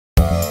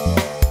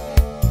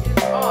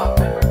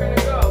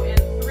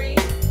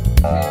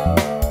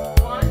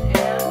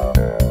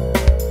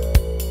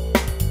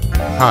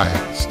Hi,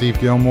 Steve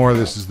Gillmor.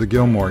 This is the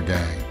Gillmor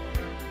Gang.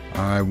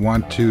 I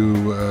want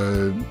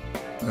to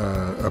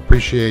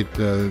appreciate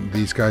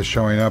these guys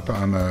showing up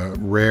on a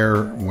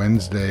rare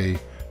Wednesday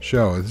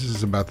show. This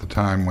is about the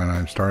time when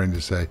I'm starting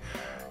to say,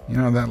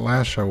 that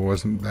last show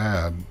wasn't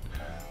bad,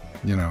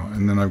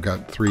 and then I've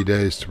got 3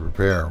 days to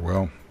prepare.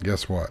 Well,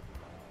 guess what?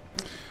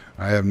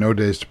 I have no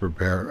days to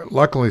prepare.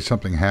 Luckily,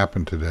 something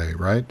happened today,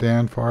 right,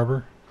 Dan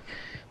Farber?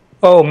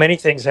 Oh, many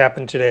things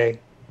happened today.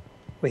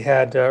 We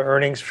had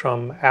earnings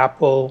from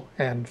Apple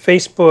and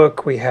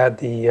Facebook. We had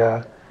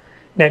the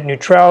net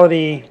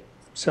neutrality,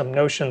 some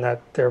notion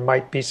that there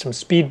might be some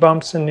speed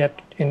bumps in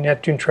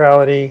net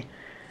neutrality.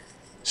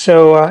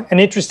 So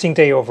an interesting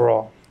day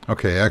overall.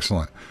 Okay,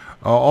 excellent.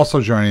 Also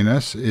joining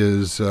us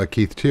is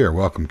Keith Tier.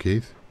 Welcome,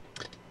 Keith.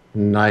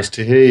 Nice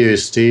to hear you,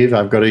 Steve.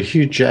 I've got a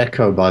huge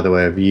echo, by the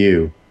way, of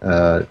you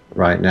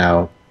right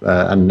now.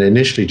 And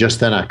initially, just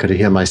then, I could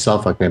hear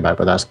myself coming back,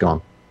 but that's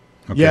gone.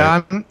 Okay.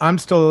 Yeah, I'm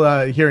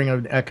still hearing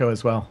an echo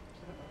as well.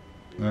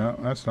 No,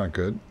 that's not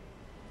good.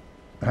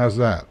 How's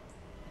that?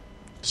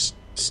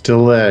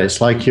 Still there. It's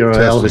like you're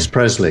Elvis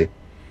Presley.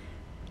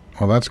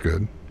 Well, that's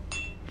good.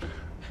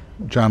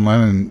 John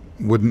Lennon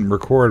wouldn't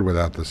record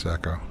without this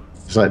echo.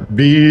 It's like,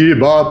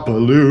 bebop,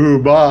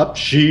 baloo bop,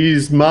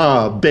 she's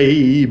my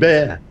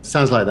baby.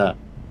 Sounds like that,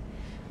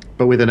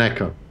 but with an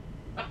echo.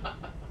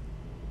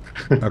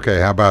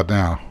 Okay, how about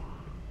now?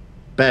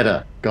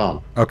 Better.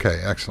 Gone.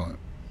 Okay, excellent.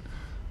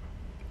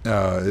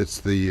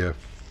 It's the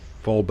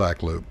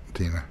foldback loop,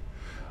 Tina.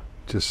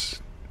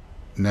 Just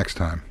next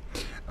time.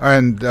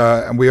 And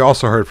we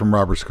also heard from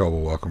Robert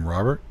Scoble. Welcome,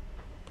 Robert.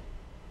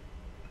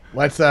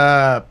 What's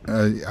up?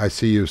 I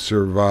see you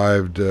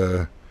survived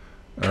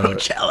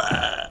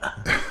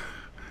Coachella.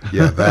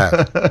 Yeah,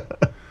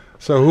 that.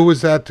 So who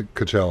was at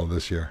Coachella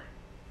this year?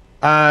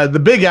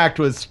 The big act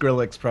was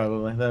Skrillex,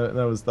 probably. That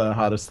was the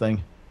hottest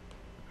thing.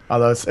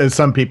 Although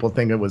some people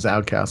think it was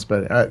Outkast,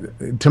 but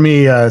to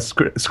me,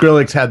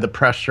 Skrillex had the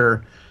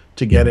pressure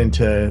to get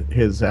into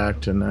his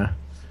act, and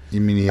you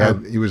mean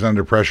he was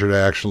under pressure to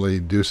actually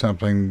do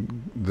something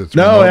that's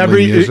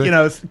music?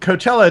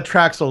 Coachella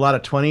attracts a lot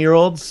of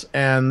 20-year-olds,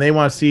 and they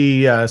want to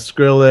see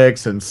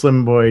Skrillex and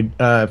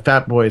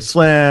Fatboy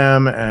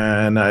Slim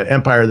and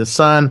Empire of the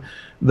Sun,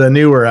 the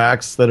newer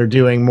acts that are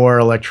doing more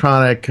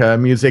electronic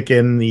music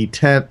in the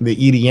tent, the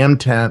EDM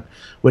tent,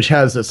 which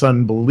has this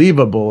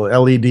unbelievable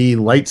LED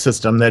light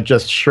system that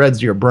just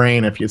shreds your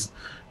brain if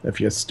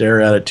you stare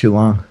at it too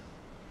long.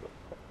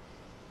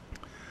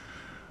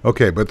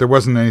 Okay, but there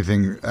wasn't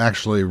anything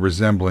actually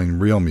resembling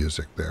real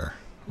music there,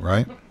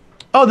 right?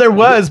 Oh, there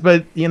was,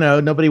 but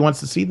nobody wants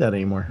to see that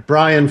anymore.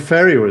 Brian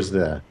Ferry was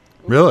there.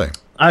 Really?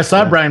 I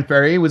saw Brian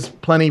Ferry. He was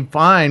plenty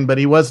fine, but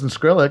he wasn't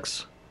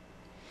Skrillex.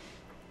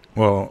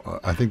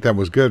 Well, I think that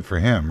was good for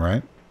him,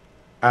 right?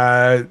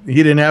 He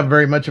didn't have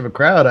very much of a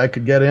crowd. I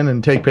could get in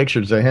and take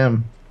pictures of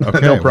him.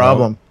 Okay, no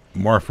problem.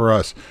 Well, more for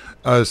us.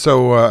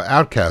 So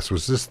Outkast,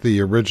 was this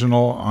the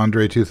original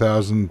Andre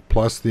 2000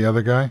 plus the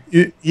other guy?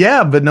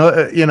 Yeah, but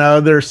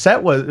no, their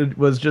set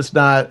was just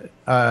not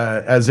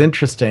as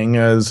interesting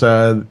as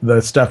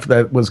the stuff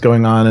that was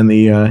going on in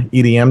the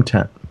EDM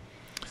tent.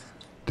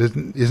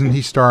 Isn't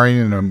he starring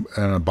in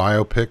a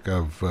biopic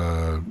of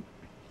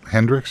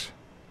Hendrix?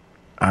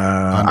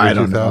 I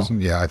don't know.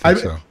 Yeah, I think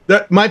so.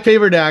 My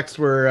favorite acts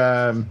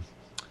were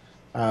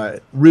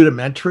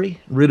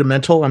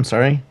Rudimental. I'm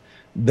sorry,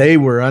 they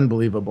were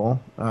unbelievable.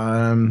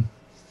 And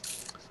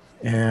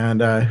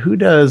who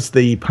does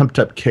the Pumped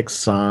Up Kicks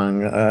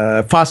song?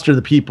 Foster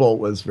the People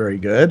was very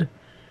good,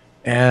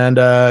 and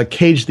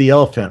Cage the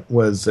Elephant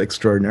was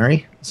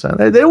extraordinary. So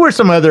there were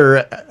some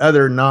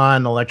other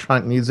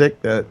non-electronic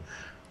music that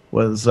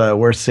was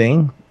worth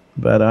seeing,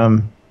 but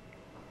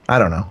I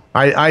don't know.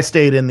 I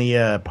stayed in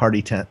the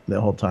party tent the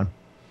whole time.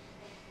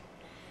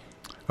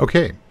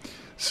 Okay,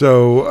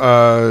 so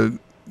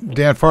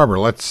Dan Farber,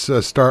 let's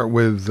start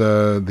with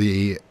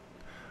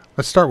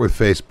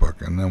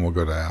Facebook, and then we'll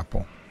go to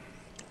Apple.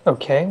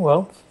 Okay,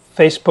 well,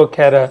 Facebook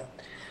had a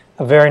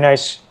very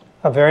nice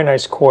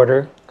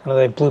quarter. Kind of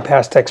they blew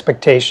past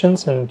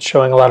expectations and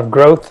showing a lot of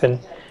growth. And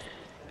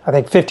I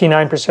think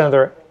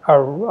 59%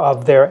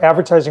 of their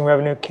advertising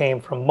revenue came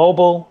from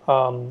mobile.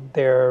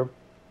 Their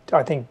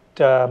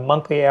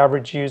monthly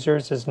average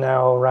users is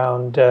now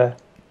around,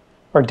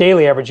 or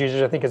daily average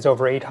users, I think is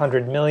over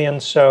 800 million.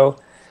 So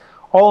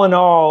all in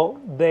all,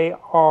 they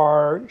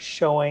are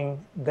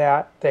showing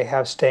that they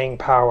have staying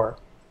power.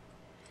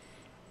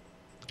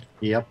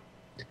 Yep.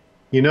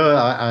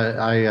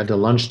 I had a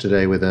lunch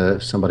today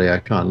with somebody I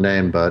can't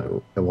name, but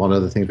one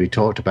of the things we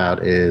talked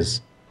about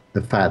is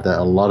the fact that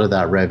a lot of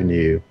that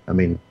revenue,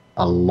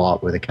 a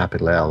lot with a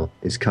capital L,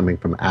 is coming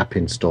from app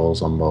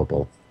installs on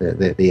mobile.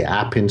 The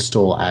app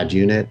install ad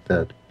unit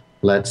that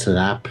lets an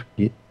app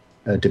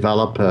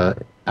developer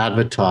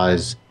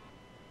advertise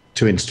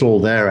to install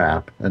their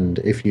app, and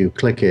if you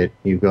click it,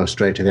 you go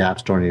straight to the App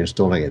Store and you're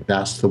installing it.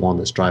 That's the one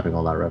that's driving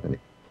all that revenue.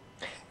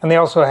 And they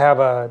also have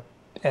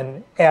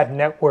an ad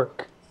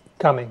network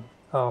coming.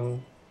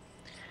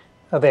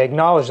 They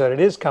acknowledge that it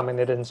is coming.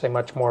 They didn't say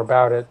much more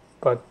about it,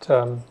 but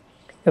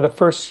the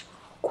first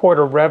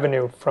quarter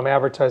revenue from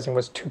advertising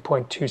was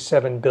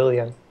 2.27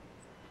 billion.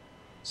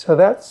 So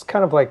that's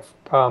kind of like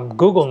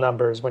Google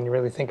numbers when you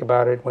really think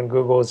about it, when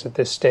Google is at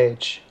this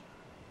stage.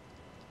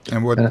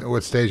 And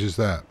what stage is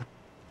that?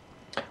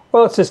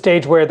 Well, it's a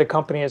stage where the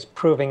company is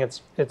proving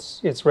its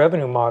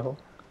revenue model,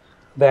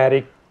 that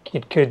it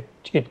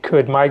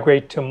could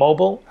migrate to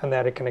mobile and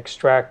that it can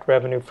extract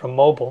revenue from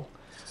mobile.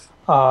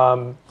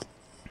 And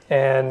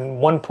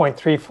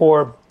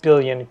 1.34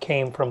 billion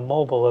came from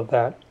mobile of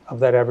that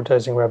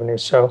advertising revenue.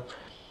 So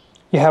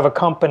you have a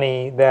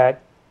company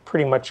that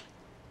pretty much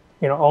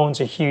owns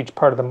a huge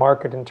part of the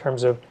market in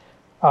terms of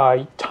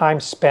time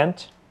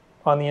spent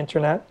on the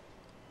internet,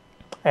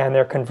 and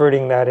they're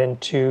converting that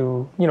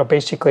into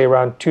basically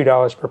around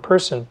 $2 per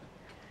person.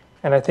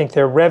 And I think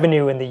their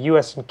revenue in the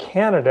U.S. and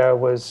Canada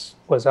was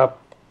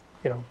up,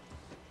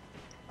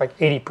 like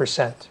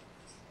 80%.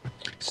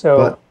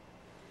 So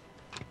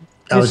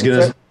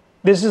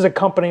this is a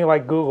company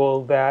like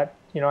Google that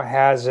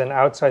has an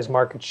outsized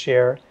market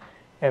share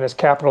and is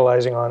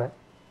capitalizing on it.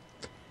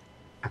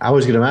 I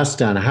was going to ask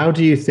Dan, how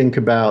do you think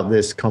about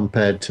this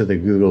compared to the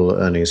Google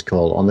earnings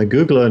call? On the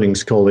Google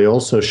earnings call, they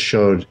also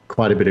showed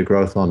quite a bit of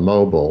growth on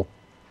mobile,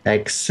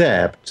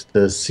 except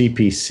the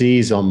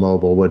CPCs on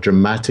mobile were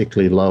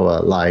dramatically lower,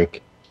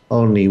 like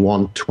only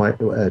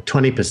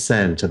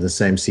 20% of the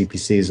same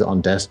CPCs on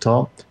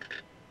desktop.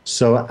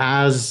 So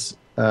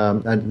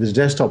and the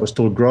desktop was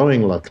still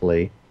growing,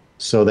 luckily,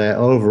 so their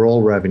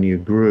overall revenue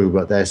grew,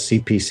 but their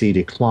CPC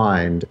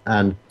declined.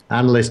 And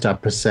analysts are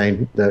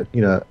saying that,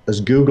 as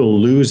Google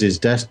loses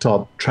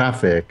desktop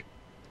traffic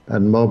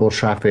and mobile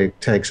traffic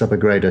takes up a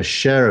greater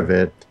share of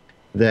it,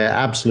 their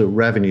absolute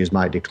revenues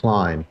might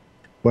decline.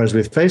 Whereas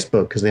with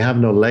Facebook, because they have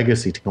no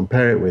legacy to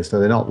compare it with, so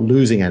they're not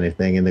losing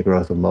anything in the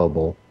growth of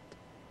mobile,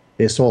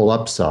 it's all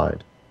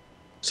upside.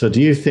 So do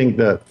you think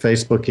that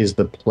Facebook is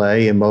the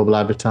play in mobile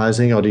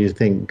advertising, or do you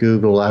think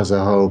Google has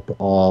a hope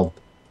of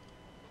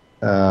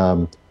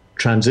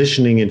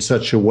transitioning in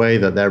such a way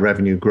that their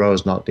revenue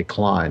grows, not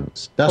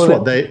declines? That's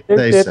what they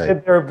say.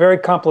 They're very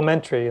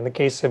complementary. In the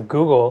case of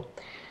Google,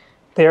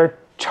 they're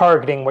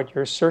targeting what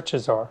your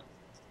searches are.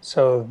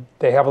 So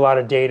they have a lot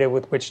of data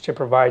with which to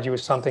provide you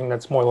with something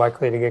that's more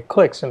likely to get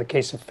clicks. In the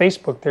case of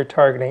Facebook, they're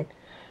targeting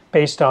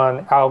based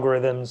on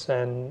algorithms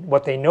and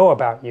what they know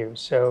about you.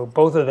 So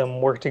both of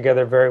them work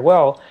together very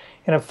well.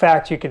 And in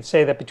fact, you could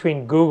say that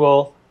between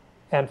Google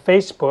and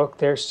Facebook,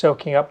 they're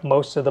soaking up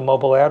most of the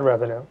mobile ad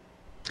revenue.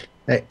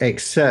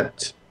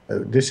 Except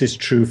this is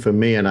true for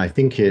me, and I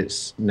think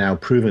it's now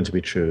proven to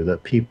be true,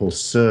 that people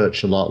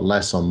search a lot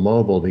less on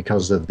mobile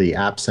because of the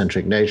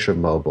app-centric nature of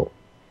mobile.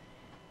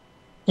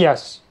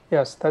 Yes,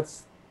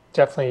 that's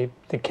definitely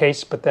the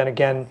case. But then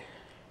again,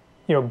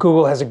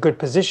 Google has a good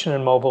position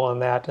in mobile on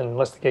that, and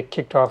unless they get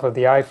kicked off of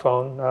the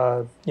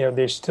iPhone,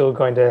 they're still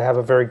going to have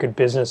a very good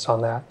business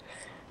on that.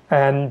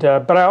 And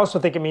but I also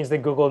think it means that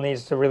Google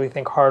needs to really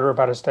think harder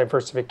about its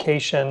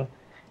diversification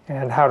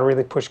and how to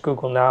really push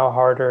Google Now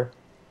harder.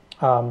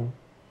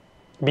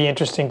 Be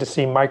interesting to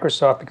see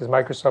Microsoft, because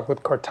Microsoft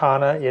with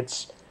Cortana,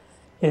 it's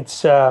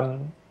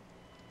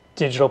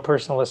digital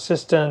personal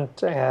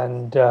assistant,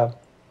 and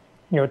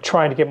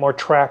trying to get more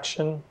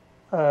traction.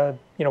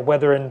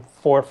 Whether in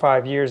 4 or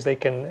 5 years they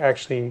can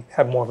actually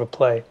have more of a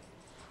play.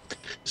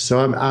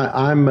 So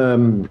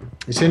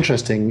it's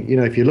interesting.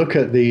 If you look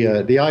at the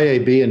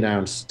IAB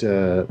announced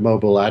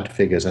mobile ad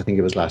figures, I think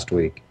it was last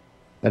week,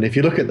 and if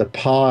you look at the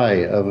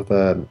pie of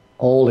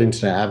all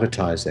internet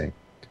advertising,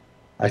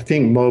 I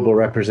think mobile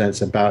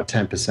represents about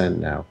 10%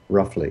 now,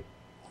 roughly.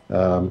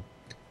 The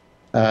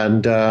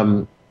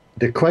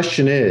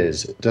question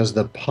is, does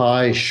the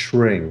pie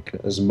shrink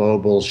as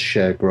mobile's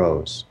share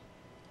grows?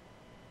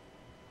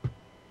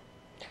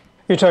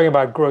 You're talking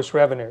about gross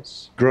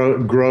revenues.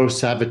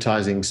 Gross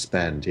advertising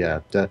spend,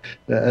 yeah.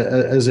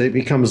 As it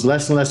becomes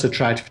less and less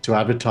attractive to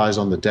advertise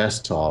on the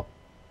desktop,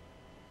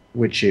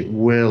 which it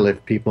will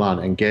if people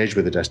aren't engaged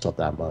with the desktop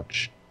that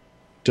much,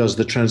 does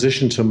the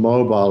transition to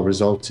mobile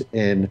result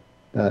in,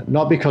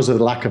 not because of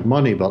the lack of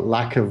money, but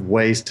lack of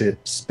ways to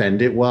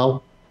spend it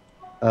well?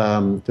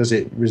 And there's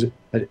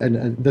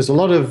a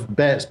lot of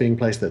bets being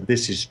placed that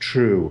this is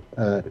true.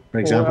 For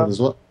example,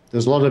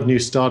 there's a lot of new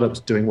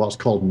startups doing what's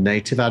called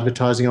native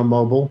advertising on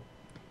mobile.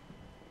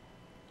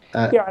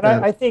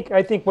 I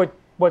think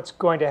what's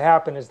going to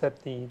happen is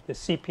that the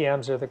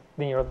CPMs, or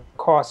the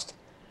cost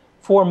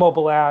for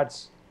mobile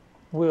ads,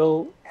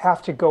 will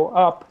have to go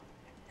up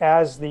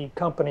as the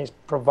companies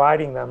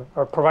providing them,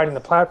 or providing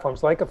the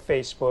platforms like a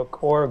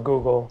Facebook or a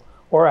Google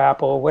or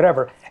Apple or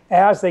whatever,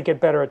 as they get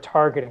better at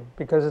targeting,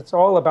 because it's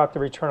all about the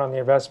return on the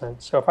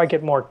investment. So if I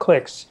get more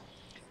clicks,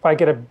 if I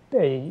get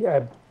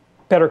a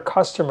better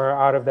customer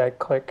out of that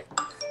click,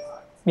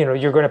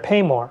 you're going to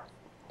pay more.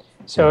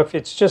 So if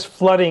it's just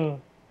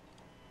flooding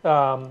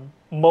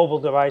mobile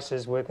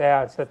devices with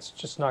ads, that's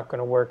just not going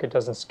to work. It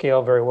doesn't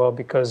scale very well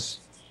because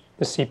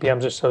the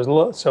CPMs are so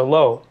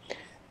low.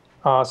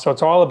 So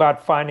it's all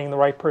about finding the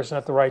right person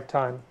at the right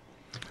time.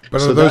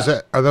 But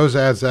are those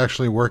ads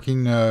actually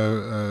working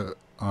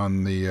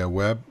on the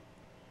web?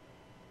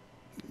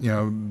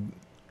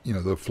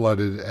 the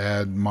flooded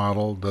ad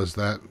model, does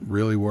that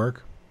really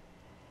work?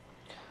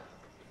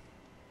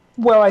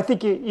 Well, I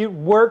think it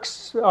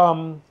works,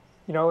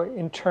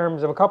 in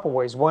terms of a couple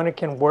ways. One, it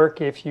can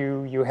work if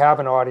you have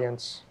an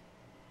audience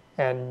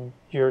and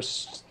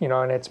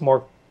and it's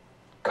more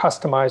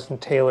customized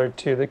and tailored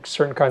to the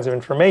certain kinds of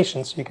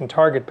information, so you can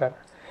target better.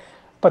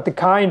 But the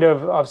kind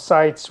of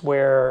sites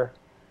where,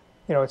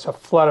 it's a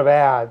flood of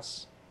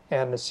ads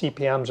and the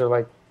CPMs are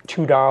like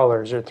 $2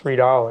 or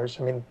 $3,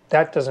 I mean,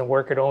 that doesn't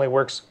work. It only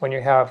works when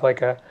you have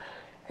like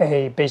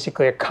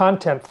basically a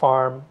content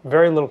farm,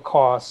 very little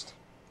cost,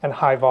 and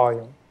high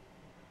volume.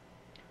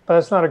 But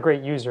that's not a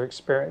great user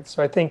experience.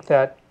 So I think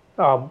that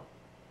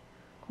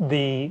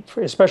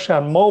especially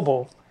on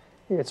mobile,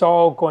 it's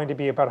all going to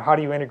be about how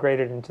do you integrate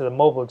it into the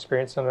mobile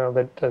experience. And I know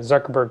that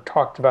Zuckerberg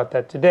talked about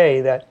that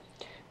today, that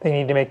they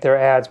need to make their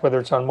ads, whether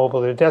it's on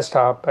mobile or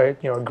desktop, a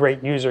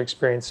great user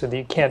experience, so that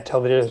you can't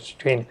tell the difference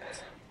between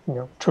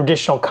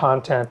traditional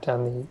content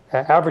and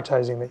the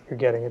advertising that you're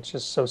getting. It's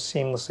just so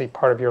seamlessly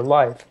part of your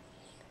life.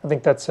 I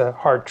think that's a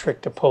hard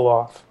trick to pull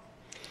off.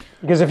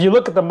 Because if you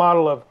look at the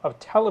model of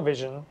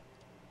television,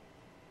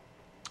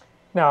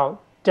 now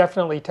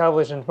definitely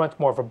television is much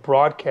more of a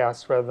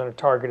broadcast rather than a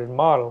targeted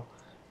model,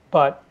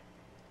 but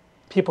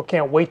people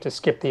can't wait to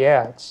skip the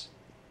ads.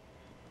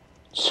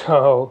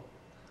 So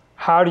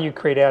how do you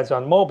create ads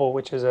on mobile,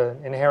 which is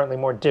an inherently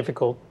more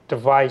difficult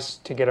device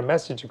to get a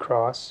message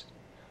across?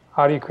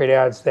 How do you create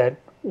ads that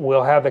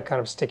will have that kind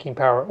of sticking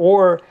power?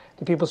 Or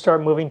do people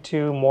start moving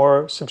to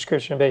more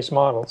subscription-based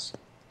models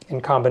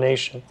in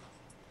combination?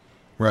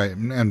 Right,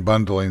 and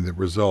bundling the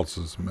results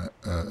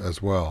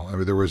as well. I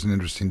mean, there was an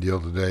interesting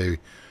deal today.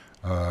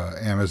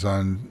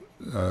 Amazon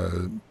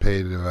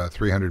paid about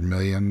 $300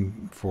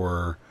 million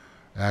for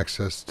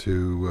access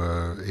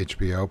to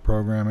HBO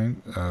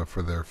programming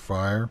for their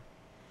Fire.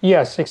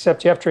 Yes,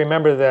 except you have to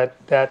remember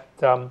that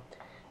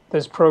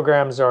those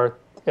programs are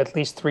at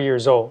least 3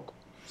 years old.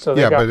 So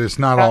but it's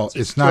not all.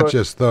 It's not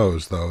just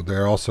those though.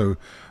 They're also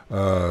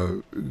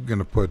going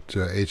to put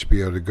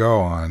HBO to go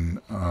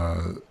on.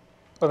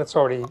 Well, that's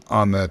already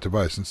on that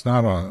device. It's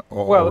not on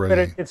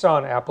already. But it's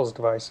on Apple's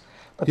device.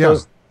 But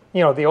those,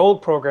 the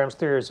old programs,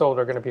 3 years old,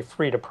 are going to be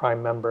free to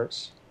Prime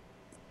members.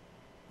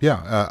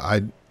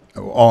 Yeah,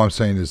 all I'm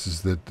saying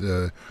is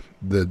that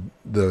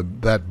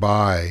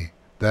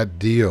that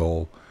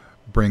deal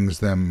brings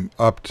them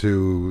up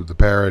to the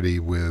parity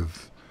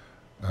with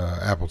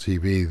Apple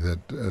TV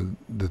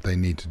that they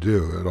need to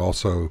do. It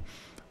also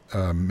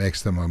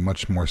makes them a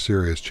much more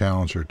serious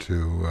challenger to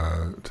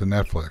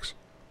Netflix.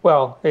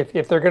 Well,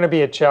 if they're going to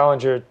be a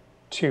challenger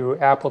to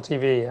Apple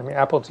TV, I mean,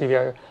 Apple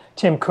TV,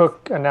 Tim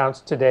Cook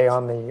announced today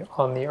on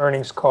the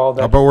earnings call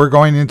that. But we're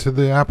going into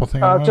the Apple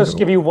thing. I'll just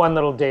give you one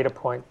little data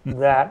point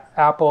that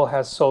Apple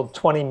has sold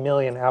 20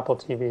 million Apple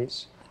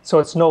TVs. So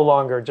it's no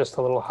longer just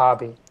a little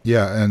hobby.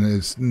 Yeah, and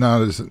it's not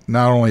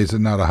only is it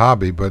not a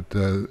hobby, but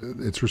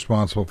it's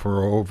responsible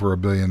for over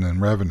 $1 billion in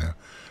revenue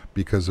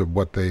because of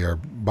what they are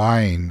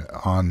buying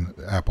on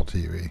Apple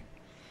TV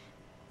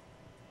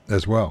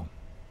as well.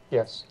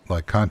 Yes.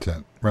 Like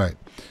content, right.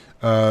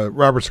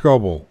 Robert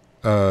Scoble,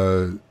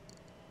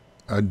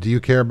 do you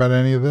care about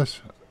any of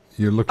this?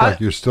 You look like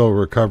you're still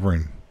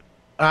recovering.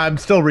 I'm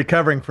still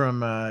recovering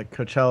from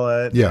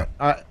Coachella. Yeah.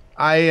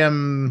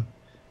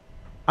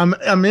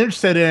 I'm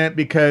interested in it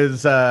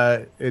because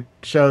it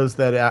shows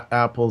that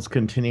Apple's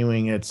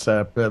continuing its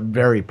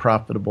very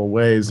profitable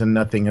ways and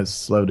nothing has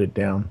slowed it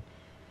down.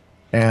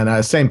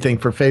 And same thing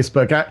for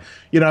Facebook.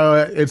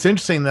 It's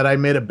interesting that I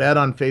made a bet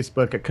on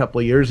Facebook a couple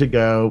of years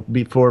ago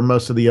before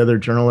most of the other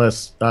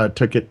journalists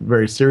took it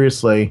very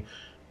seriously.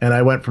 And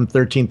I went from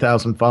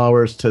 13,000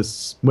 followers to,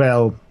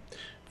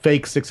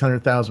 fake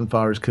 600,000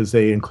 followers because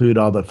they include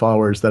all the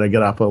followers that I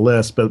get off a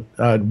list, but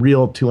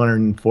real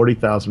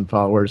 240,000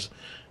 followers.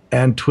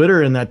 And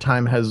Twitter in that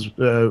time has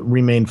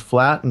remained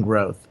flat in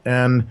growth.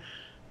 And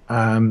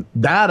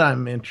that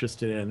I'm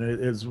interested in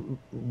is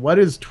what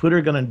is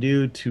Twitter going to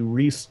do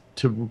to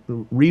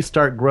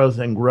restart growth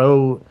and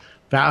grow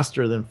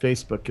faster than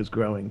Facebook is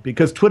growing?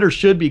 Because Twitter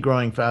should be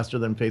growing faster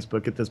than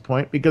Facebook at this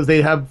point because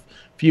they have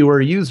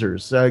fewer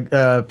users.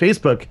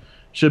 Facebook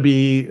should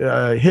be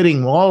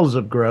hitting walls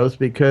of growth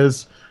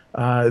because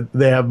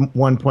they have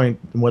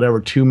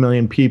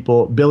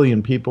 1.2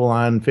 billion people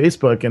on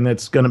Facebook, and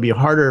it's going to be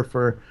harder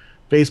for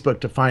Facebook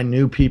to find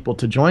new people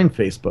to join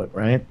Facebook,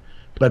 right?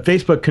 But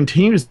Facebook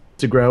continues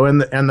to grow, and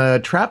the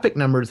traffic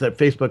numbers that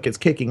Facebook is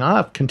kicking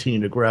off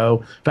continue to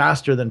grow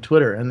faster than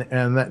Twitter,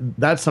 and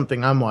that's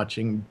something I'm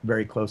watching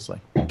very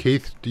closely.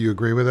 Keith, do you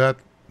agree with that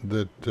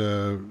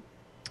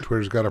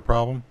Twitter's got a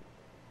problem?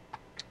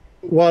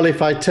 Well,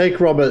 if I take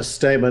Robert's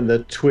statement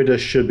that Twitter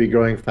should be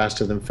growing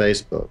faster than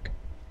Facebook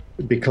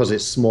because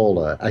it's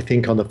smaller, I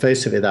think on the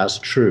face of it, that's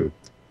true.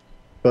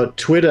 But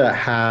Twitter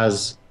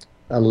has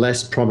a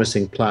less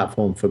promising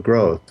platform for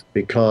growth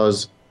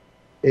because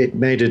it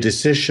made a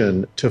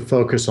decision to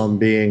focus on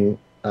being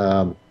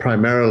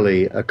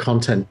primarily a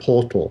content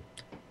portal.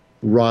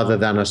 rather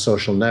than a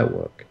social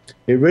network.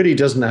 It really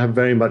doesn't have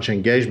very much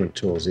engagement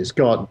tools.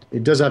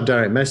 It does have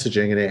direct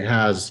messaging, and it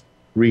has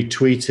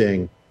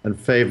retweeting and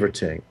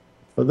favoriting.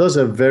 But those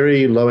are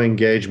very low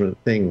engagement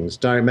things.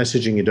 Direct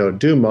messaging, you don't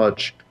do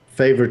much.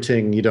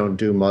 Favoriting, you don't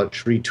do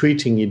much.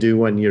 Retweeting, you do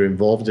when you're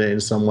involved in it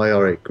in some way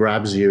or it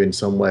grabs you in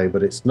some way,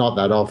 but it's not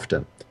that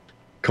often.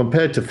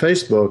 Compared to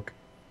Facebook,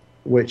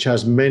 which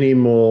has many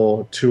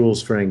more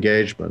tools for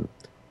engagement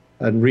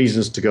and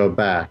reasons to go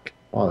back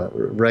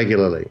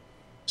regularly.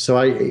 So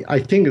I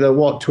think that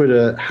what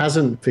Twitter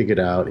hasn't figured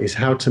out is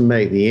how to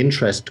make the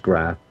interest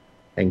graph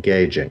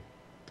engaging.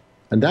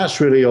 And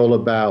that's really all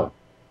about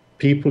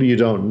people you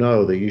don't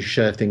know that you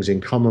share things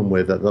in common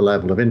with at the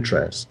level of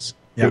interests.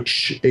 Yeah.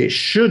 It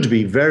should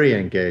be very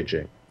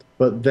engaging,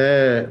 but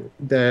they're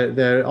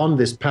on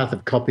this path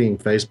of copying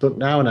Facebook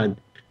now, and I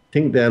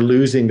think they're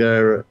losing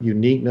their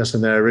uniqueness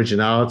and their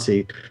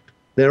originality.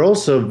 They're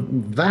also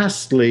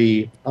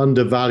vastly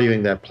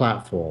undervaluing their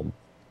platform,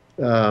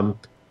 and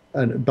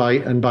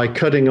by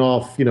cutting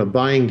off,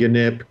 buying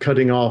Gnip,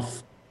 cutting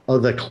off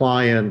other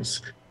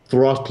clients,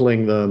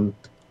 throttling them.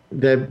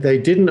 They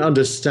didn't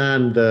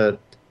understand that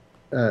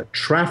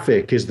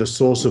traffic is the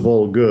source of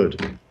all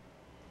good.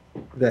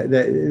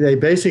 They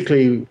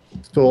basically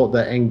thought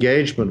that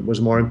engagement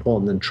was more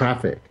important than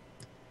traffic,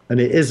 and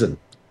it isn't.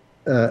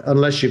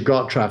 Unless you've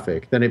got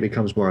traffic, then it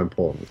becomes more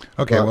important.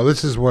 Okay, well,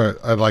 this is what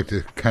I'd like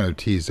to kind of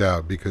tease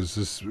out, because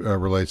this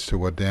relates to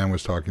what Dan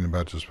was talking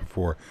about just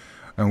before.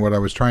 And what I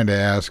was trying to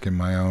ask in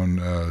my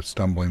own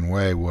stumbling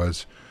way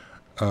was,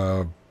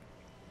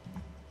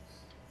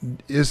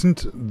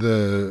 isn't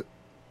the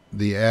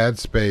ad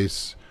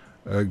space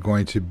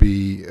going to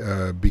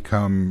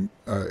become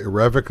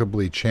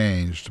irrevocably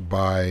changed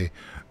by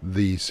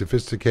the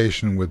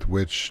sophistication with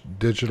which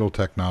digital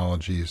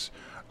technologies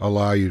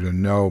allow you to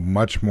know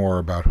much more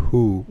about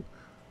who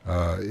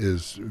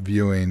is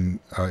viewing,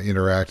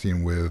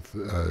 interacting with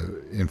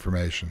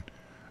information?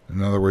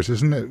 In other words,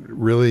 isn't it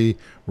really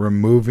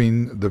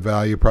removing the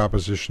value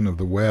proposition of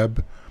the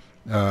web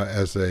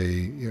as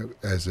a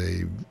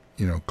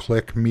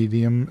click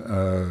medium,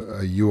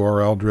 a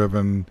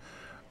URL-driven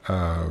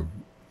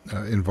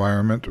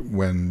environment,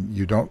 when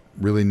you don't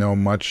really know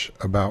much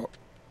about?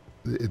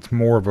 It's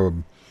more of a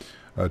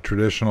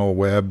traditional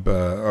web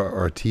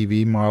or a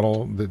TV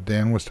model that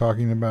Dan was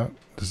talking about.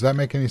 Does that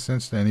make any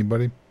sense to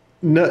anybody?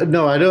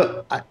 No, I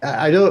don't.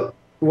 I don't.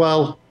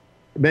 Well,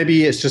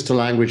 maybe it's just a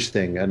language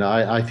thing, and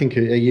I think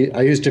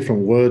I use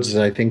different words as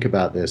I think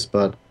about this.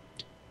 But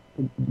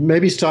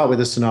maybe start with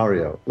a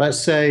scenario. Let's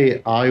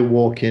say I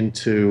walk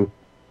into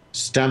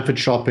Stanford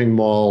Shopping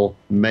Mall,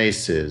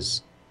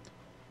 Macy's,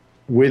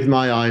 with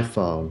my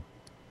iPhone,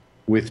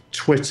 with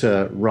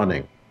Twitter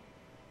running.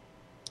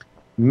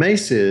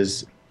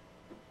 Macy's,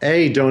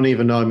 A, don't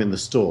even know I'm in the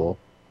store,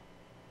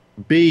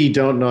 B,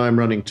 don't know I'm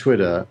running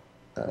Twitter,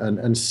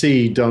 and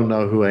C, don't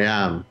know who I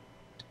am.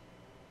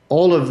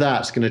 All of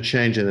that's going to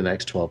change in the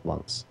next 12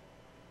 months.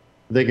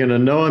 They're going to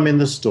know I'm in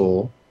the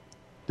store.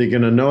 They're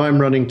going to know I'm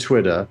running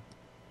Twitter.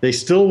 They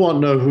still won't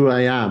know who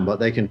I am, but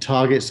they can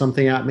target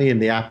something at me in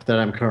the app that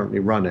I'm currently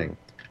running.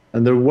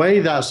 And the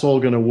way that's all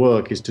going to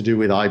work is to do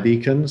with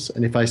iBeacons.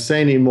 And if I say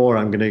any more,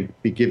 I'm going to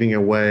be giving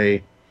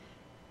away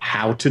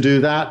how to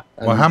do that.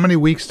 Well, how many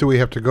weeks do we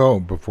have to go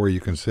before you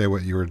can say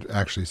what you were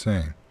actually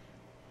saying?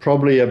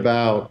 Probably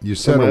about... You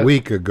said a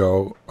week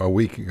ago.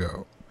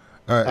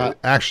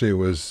 Actually, it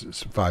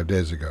was 5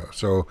 days ago.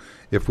 So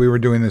if we were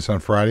doing this on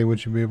Friday,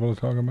 would you be able to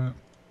talk about it?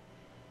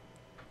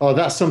 Oh,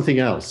 that's something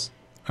else.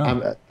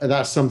 Oh.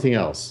 That's something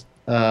else.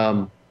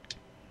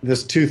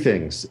 There's two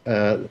things.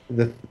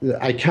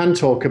 I can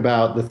talk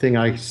about the thing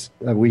a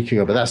week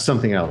ago, but that's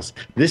something else.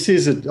 This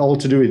is all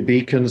to do with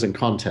beacons and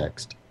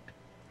context.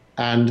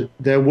 And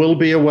there will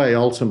be a way,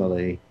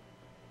 ultimately,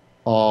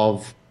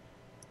 of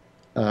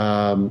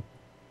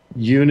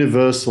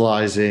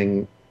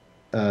universalizing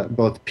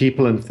both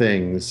people and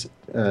things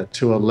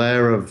to a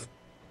layer of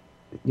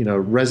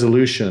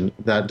resolution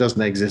that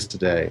doesn't exist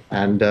today.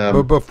 And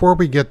but before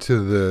we get to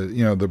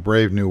the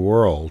brave new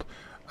world,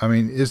 I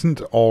mean,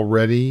 isn't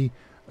already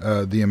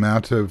the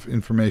amount of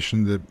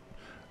information that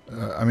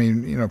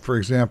for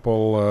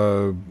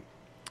example,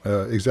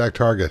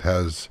 ExactTarget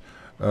has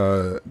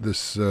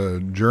this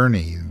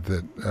journey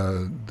that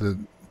the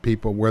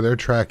people where they're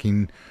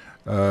tracking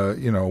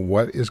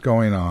what is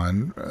going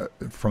on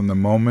from the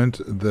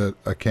moment that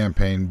a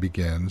campaign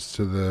begins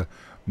to the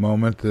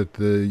moment that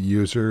the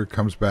user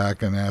comes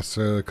back and asks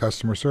a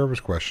customer service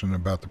question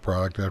about the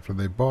product after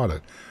they bought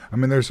it. I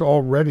mean, there's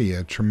already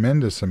a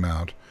tremendous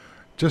amount.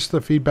 Just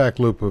the feedback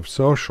loop of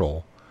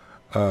social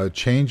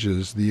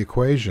changes the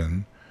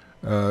equation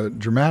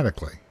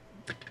dramatically.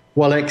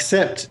 Well,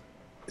 except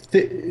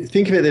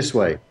think of it this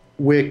way.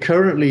 We're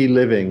currently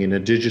living in a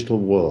digital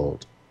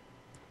world,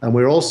 and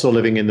we're also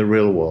living in the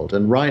real world.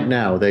 And right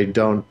now, they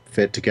don't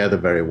fit together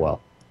very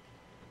well.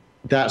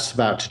 That's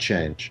about to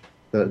change.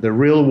 The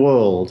real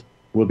world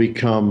will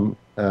become,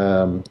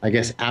 I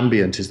guess,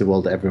 ambient is the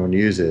word that everyone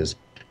uses.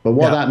 But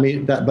what that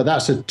means, but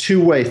that's a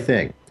two-way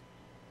thing.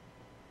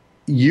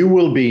 you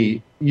will,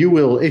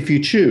 if you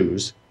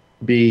choose,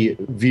 be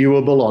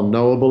viewable or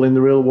knowable in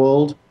the real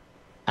world,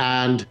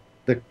 and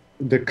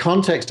the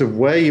context of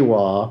where you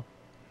are,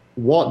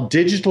 what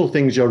digital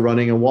things you're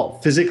running, and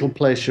what physical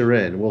place you're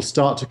in will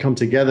start to come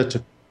together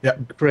to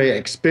create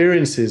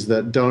experiences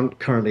that don't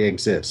currently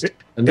exist.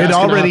 And it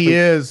already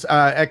is.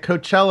 At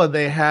Coachella,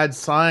 they had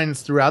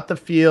signs throughout the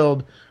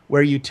field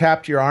where you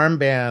tapped your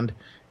armband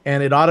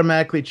and it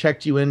automatically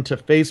checked you into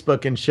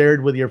Facebook and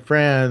shared with your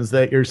friends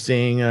that you're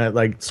seeing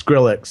like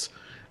Skrillex.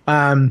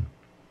 And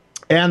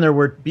there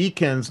were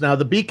beacons. Now,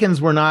 the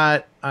beacons were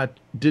not,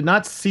 did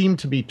not seem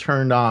to be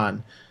turned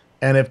on.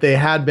 And if they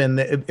had been,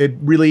 it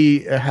really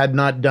had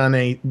not done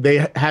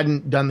they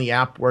hadn't done the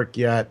app work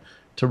yet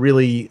to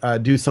really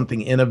do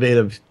something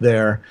innovative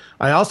there.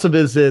 I also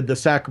visited the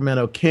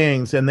Sacramento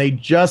Kings, and they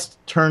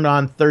just turned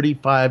on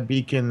 35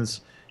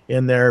 beacons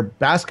in their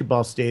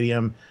basketball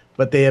stadium,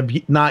 but they have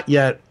not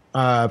yet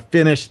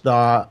finished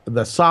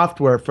the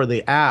software for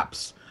the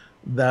apps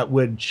that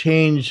would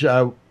change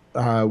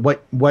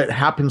what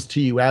happens to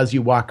you as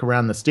you walk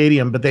around the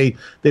stadium. But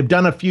they've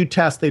done a few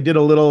tests. They did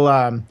a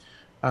little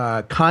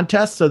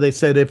contest. So they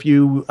said if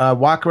you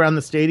walk around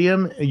the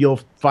stadium, you'll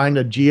find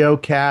a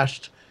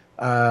geocached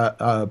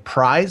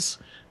prize,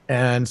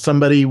 and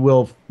somebody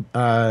will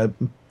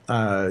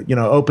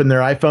open their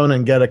iPhone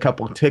and get a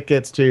couple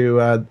tickets to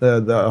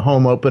the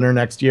home opener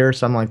next year,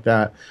 something like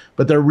that.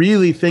 But they're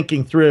really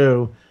thinking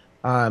through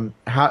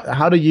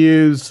how to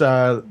use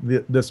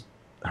this.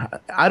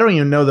 I don't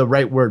even know the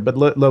right word, but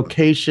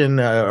location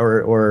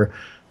or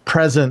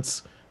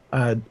presence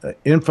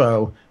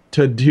info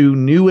to do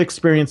new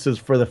experiences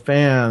for the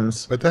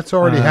fans. But that's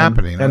already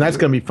happening. And that's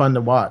going to be fun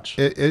to watch.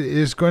 It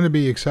is going to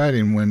be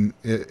exciting when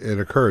it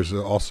occurs.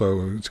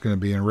 Also, it's going to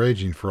be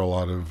enraging for a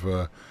lot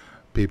of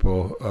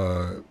people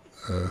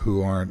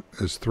who aren't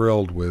as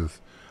thrilled with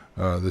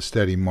the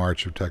steady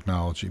march of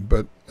technology.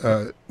 But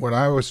what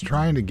I was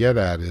trying to get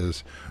at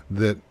is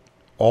that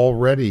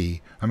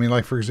already, I mean,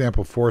 like, for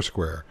example,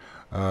 Foursquare,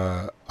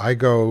 I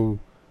go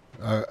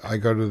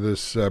to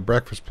this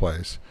breakfast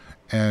place,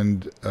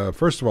 and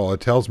first of all, it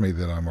tells me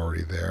that I'm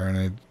already there, and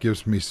it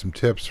gives me some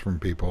tips from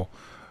people,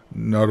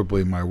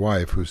 notably my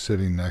wife, who's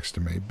sitting next to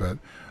me, but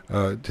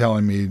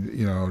telling me,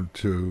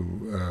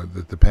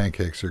 that the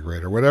pancakes are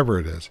great or whatever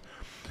it is.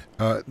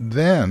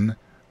 Then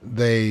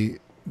they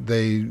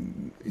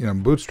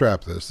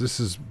bootstrap this. This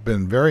has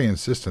been very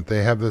insistent.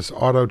 They have this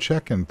auto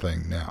check-in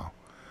thing now,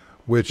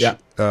 which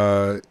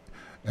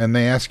and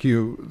they ask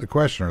you the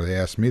question, or they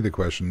ask me the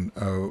question,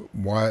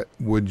 why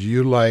would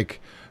you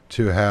like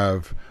to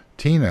have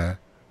Tina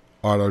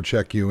auto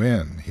check you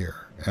in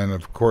here? And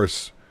of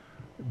course,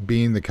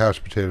 being the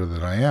couch potato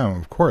that I am,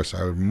 of course,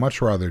 I would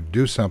much rather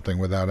do something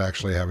without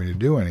actually having to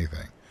do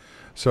anything.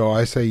 So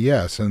I say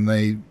yes, and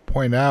they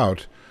point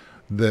out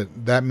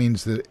that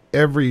means that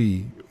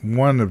every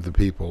one of the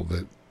people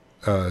that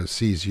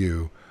sees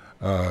you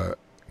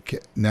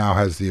now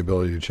has the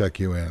ability to check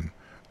you in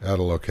at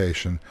a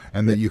location,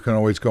 and that you can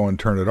always go and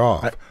turn it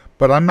off.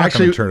 But I'm not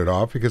going to turn it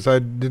off because I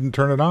didn't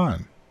turn it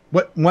on.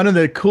 One of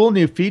the cool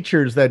new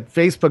features that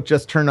Facebook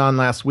just turned on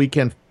last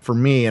weekend for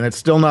me, and it's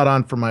still not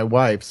on for my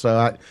wife,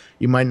 so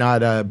you might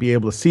not be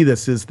able to see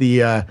this, is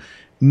the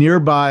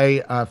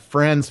nearby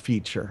friends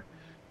feature.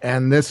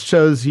 And this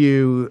shows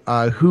you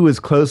who is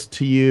close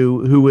to you,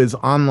 who is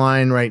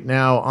online right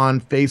now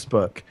on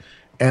Facebook.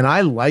 And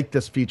I like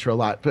this feature a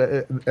lot.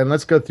 And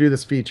let's go through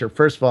this feature.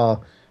 First of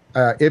all,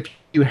 if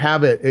you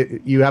have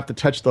it, you have to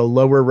touch the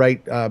lower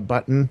right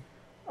button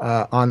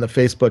on the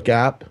Facebook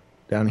app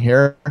down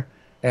here.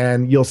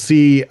 And you'll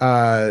see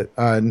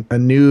a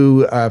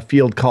new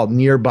field called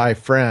Nearby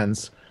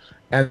Friends.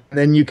 And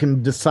then you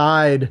can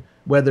decide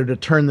whether to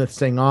turn this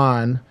thing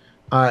on.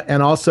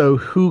 And also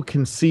who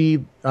can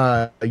see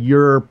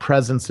your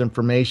presence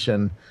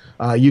information.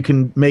 You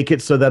can make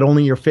it so that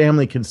only your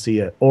family can see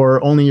it,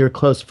 or only your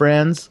close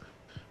friends,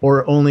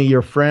 or only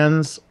your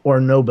friends, or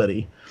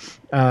nobody.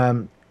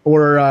 And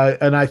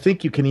I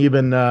think you can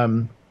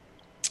even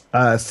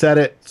set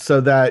it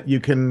so that you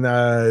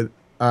can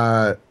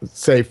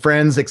say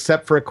friends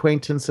except for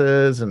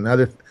acquaintances and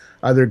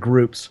other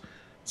groups.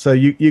 So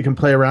you can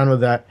play around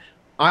with that.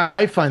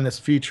 I find this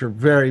feature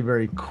very,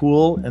 very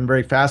cool and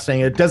very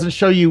fascinating. It doesn't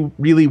show you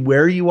really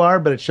where you are,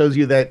 but it shows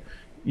you that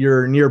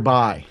you're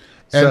nearby.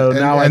 So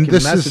now I can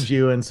message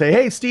you and say,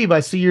 "Hey, Steve,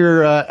 I see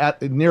you're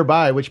at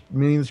nearby," which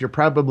means you're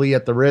probably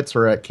at the Ritz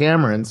or at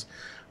Cameron's.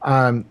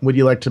 Would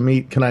you like to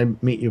meet? Can I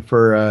meet you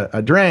for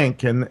a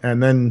drink? And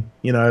then,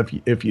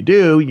 if you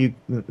do, you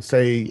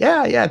say,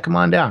 "Yeah, come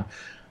on down."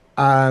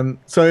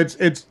 So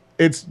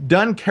it's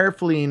done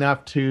carefully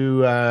enough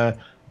to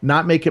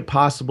not make it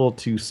possible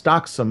to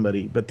stalk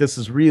somebody, but this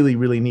is really,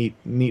 really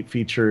neat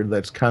feature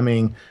that's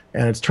coming,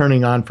 and it's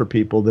turning on for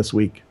people this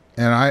week.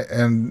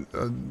 And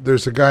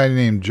there's a guy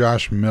named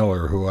Josh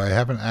Miller who I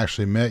haven't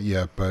actually met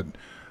yet, but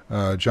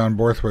John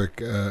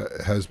Borthwick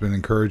has been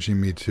encouraging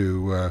me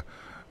to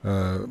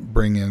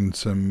bring in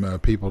some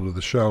people to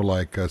the show,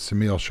 like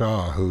Samil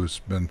Shah, who's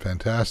been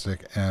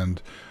fantastic.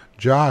 And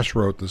Josh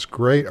wrote this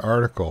great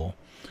article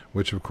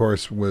which of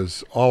course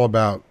was all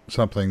about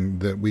something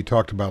that we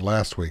talked about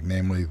last week,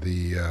 namely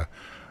the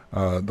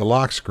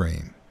lock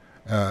screen.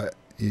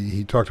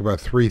 He talked about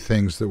three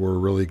things that were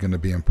really going to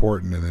be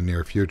important in the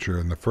near future,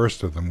 and the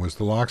first of them was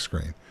the lock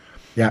screen.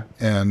 Yeah.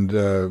 And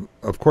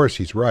of course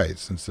he's right,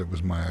 since it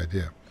was my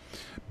idea.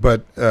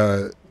 But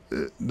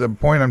the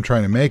point I'm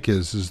trying to make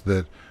is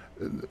that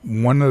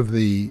one of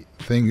the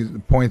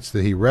points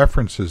that he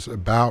references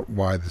about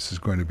why this is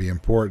going to be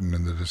important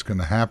and that it's going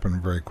to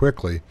happen very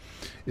quickly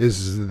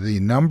is the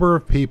number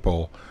of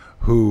people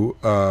who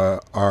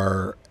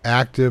are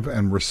active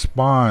and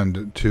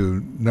respond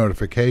to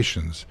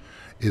notifications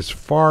is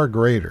far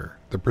greater.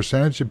 The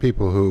percentage of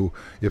people who,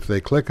 if they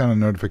click on a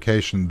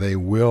notification, they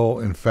will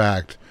in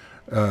fact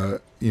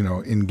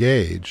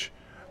engage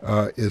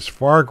is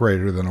far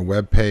greater than a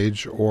web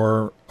page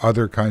or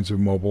other kinds of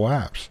mobile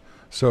apps.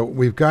 So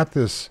we've got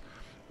this,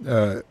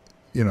 what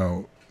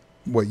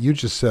you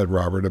just said,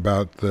 Robert,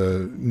 about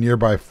the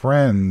nearby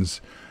friends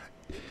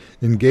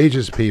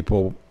engages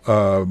people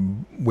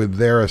with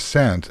their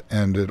assent,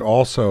 and it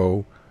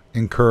also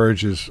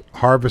encourages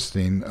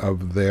harvesting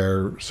of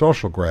their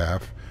social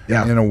graph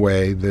in a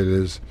way that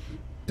is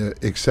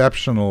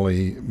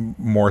exceptionally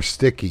more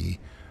sticky,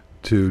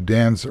 to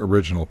Dan's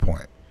original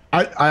point.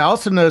 I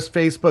also noticed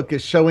Facebook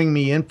is showing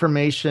me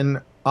information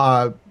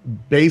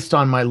based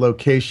on my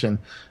location.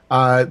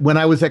 When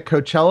I was at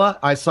Coachella,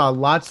 I saw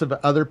lots of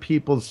other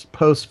people's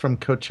posts from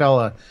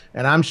Coachella,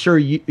 and I'm sure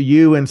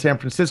you in San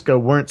Francisco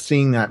weren't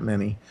seeing that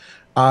many.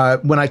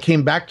 When I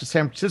came back to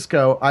San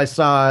Francisco, I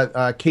saw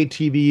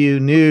KTVU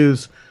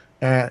News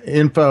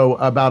info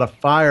about a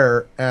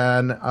fire,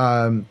 and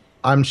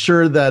I'm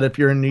sure that if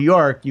you're in New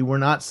York, you were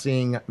not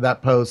seeing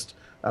that post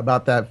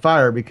about that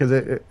fire because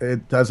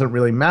it doesn't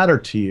really matter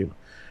to you.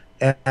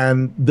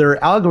 And their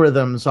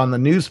algorithms on the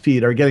news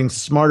feed are getting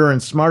smarter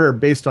and smarter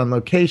based on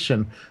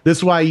location. This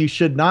is why you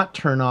should not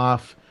turn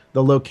off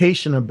the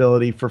location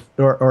ability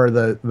or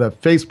the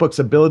Facebook's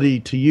ability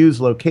to use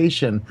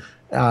location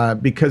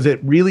because it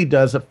really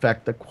does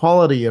affect the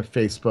quality of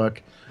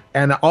Facebook,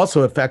 and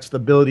also affects the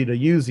ability to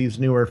use these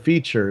newer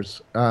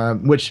features,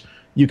 which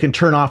you can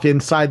turn off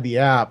inside the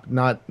app,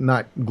 not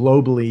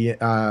globally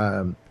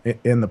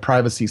in the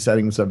privacy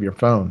settings of your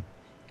phone.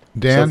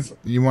 Dan,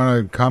 you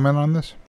want to comment on this?